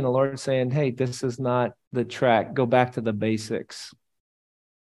Christianity and the Lord saying, hey, this is not the track. Go back to the basics.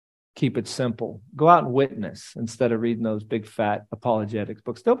 Keep it simple. Go out and witness instead of reading those big, fat apologetics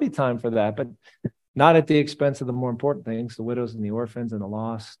books. There'll be time for that, but not at the expense of the more important things, the widows and the orphans and the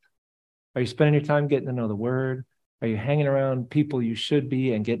lost. Are you spending your time getting to know the word? Are you hanging around people you should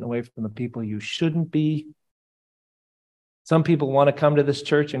be and getting away from the people you shouldn't be? Some people want to come to this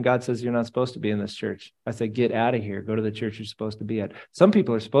church, and God says, you're not supposed to be in this church. I say, get out of here. Go to the church you're supposed to be at. Some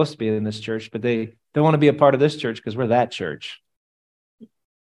people are supposed to be in this church, but they don't want to be a part of this church because we're that church.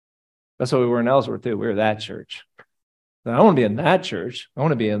 That's what we were in Ellsworth, too. We were that church. Now, I don't want to be in that church. I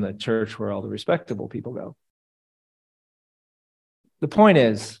want to be in the church where all the respectable people go. The point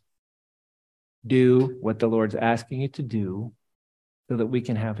is, do what the Lord's asking you to do so that we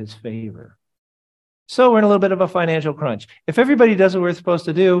can have his favor. So we're in a little bit of a financial crunch. If everybody does what we're supposed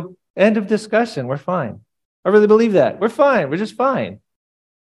to do, end of discussion, we're fine. I really believe that. We're fine. We're just fine.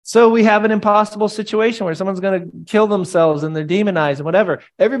 So we have an impossible situation where someone's going to kill themselves and they're demonized and whatever.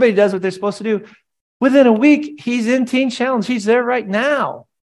 Everybody does what they're supposed to do. Within a week, he's in Teen Challenge. He's there right now.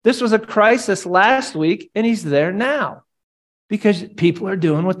 This was a crisis last week, and he's there now because people are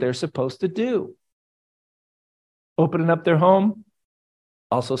doing what they're supposed to do. Opening up their home,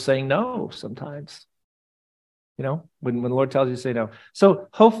 also saying no sometimes. You know, when the Lord tells you to say no. So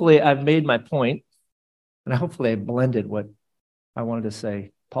hopefully I've made my point, and hopefully I blended what I wanted to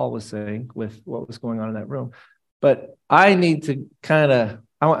say, Paul was saying, with what was going on in that room. But I need to kind of,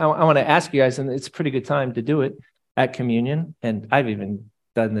 I want to ask you guys, and it's a pretty good time to do it at communion. And I've even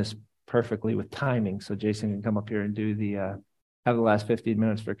done this perfectly with timing. So Jason can come up here and do have the last 15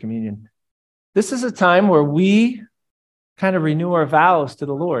 minutes for communion. This is a time where we kind of renew our vows to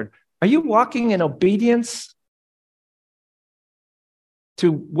the Lord. Are you walking in obedience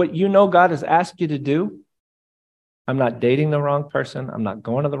to what you know God has asked you to do? I'm not dating the wrong person. I'm not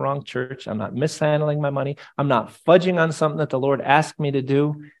going to the wrong church. I'm not mishandling my money. I'm not fudging on something that the Lord asked me to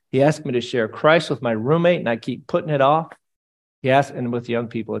do. He asked me to share Christ with my roommate, and I keep putting it off. He asked, and with young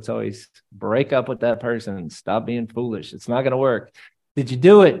people, it's always break up with that person and stop being foolish. It's not going to work. Did you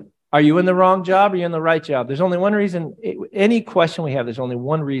do it? Are you in the wrong job or are you in the right job? There's only one reason. Any question we have, there's only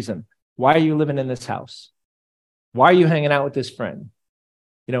one reason. Why are you living in this house? Why are you hanging out with this friend?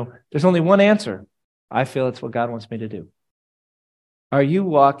 You know, there's only one answer. I feel it's what God wants me to do. Are you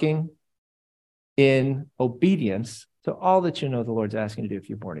walking in obedience to all that you know the Lord's asking you to do if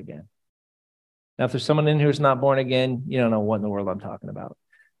you're born again? Now, if there's someone in here who's not born again, you don't know what in the world I'm talking about.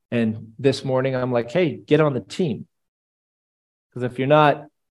 And this morning, I'm like, hey, get on the team. Because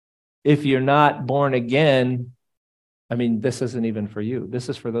if you're not born again, I mean, this isn't even for you. This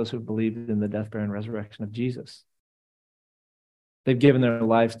is for those who believed in the death, burial, and resurrection of Jesus. They've given their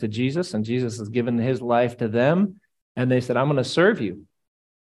lives to Jesus, and Jesus has given his life to them. And they said, I'm going to serve you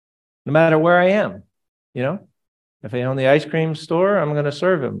no matter where I am. You know, if I own the ice cream store, I'm going to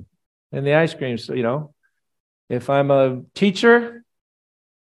serve him in the ice cream store. You know, if I'm a teacher,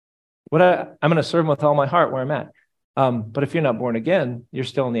 I'm going to serve him with all my heart where I'm at. But if you're not born again, you're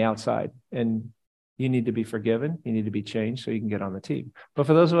still on the outside, and you need to be forgiven. You need to be changed so you can get on the team. But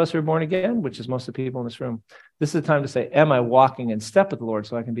for those of us who are born again, which is most of the people in this room, this is the time to say, am I walking in step with the Lord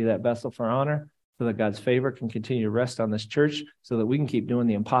so I can be that vessel for honor, so that God's favor can continue to rest on this church, so that we can keep doing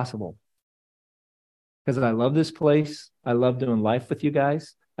the impossible? Because I love this place. I love doing life with you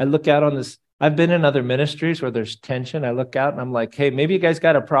guys. I look out on this. I've been in other ministries where there's tension. I look out and I'm like, hey, maybe you guys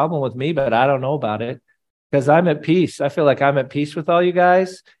got a problem with me, but I don't know about it. Because I'm at peace. I feel like I'm at peace with all you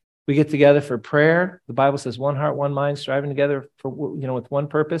guys. We get together for prayer. The Bible says one heart, one mind, striving together for, with one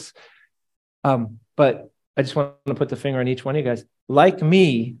purpose. But I just want to put the finger on each one of you guys. Like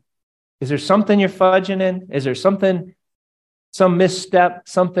me, is there something you're fudging in? Is there something, some misstep,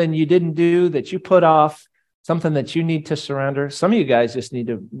 something you didn't do that you put off, something that you need to surrender? Some of you guys just need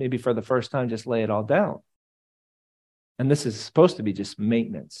to, maybe for the first time, just lay it all down. And this is supposed to be just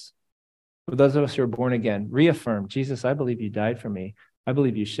maintenance. For those of us who are born again, reaffirm, Jesus, I believe you died for me. I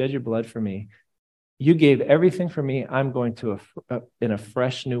believe you shed your blood for me. You gave everything for me. I'm going to, in a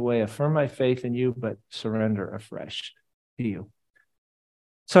fresh new way, affirm my faith in you, but surrender afresh to you.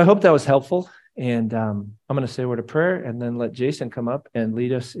 So I hope that was helpful. And I'm going to say a word of prayer and then let Jason come up and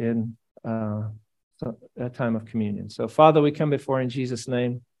lead us in a time of communion. So Father, we come before you in Jesus'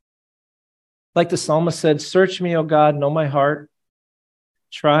 name. Like the psalmist said, search me, O God, know my heart.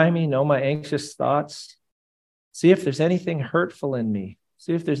 Try me, know my anxious thoughts. See if there's anything hurtful in me.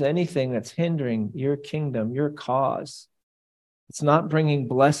 See if there's anything that's hindering your kingdom, your cause. It's not bringing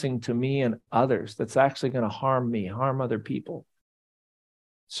blessing to me and others. That's actually going to harm me, harm other people.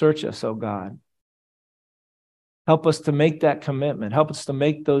 Search us, oh God. Help us to make that commitment. Help us to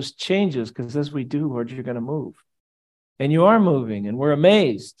make those changes, because as we do, Lord, you're going to move. And you are moving, and we're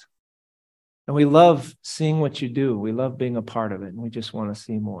amazed. And we love seeing what you do. We love being a part of it, and we just want to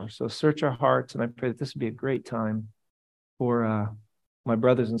see more. So search our hearts, and I pray that this would be a great time for my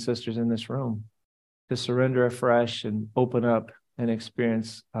brothers and sisters in this room to surrender afresh and open up and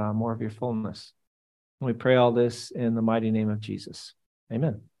experience more of your fullness. And we pray all this in the mighty name of Jesus.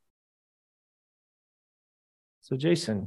 Amen. So Jason.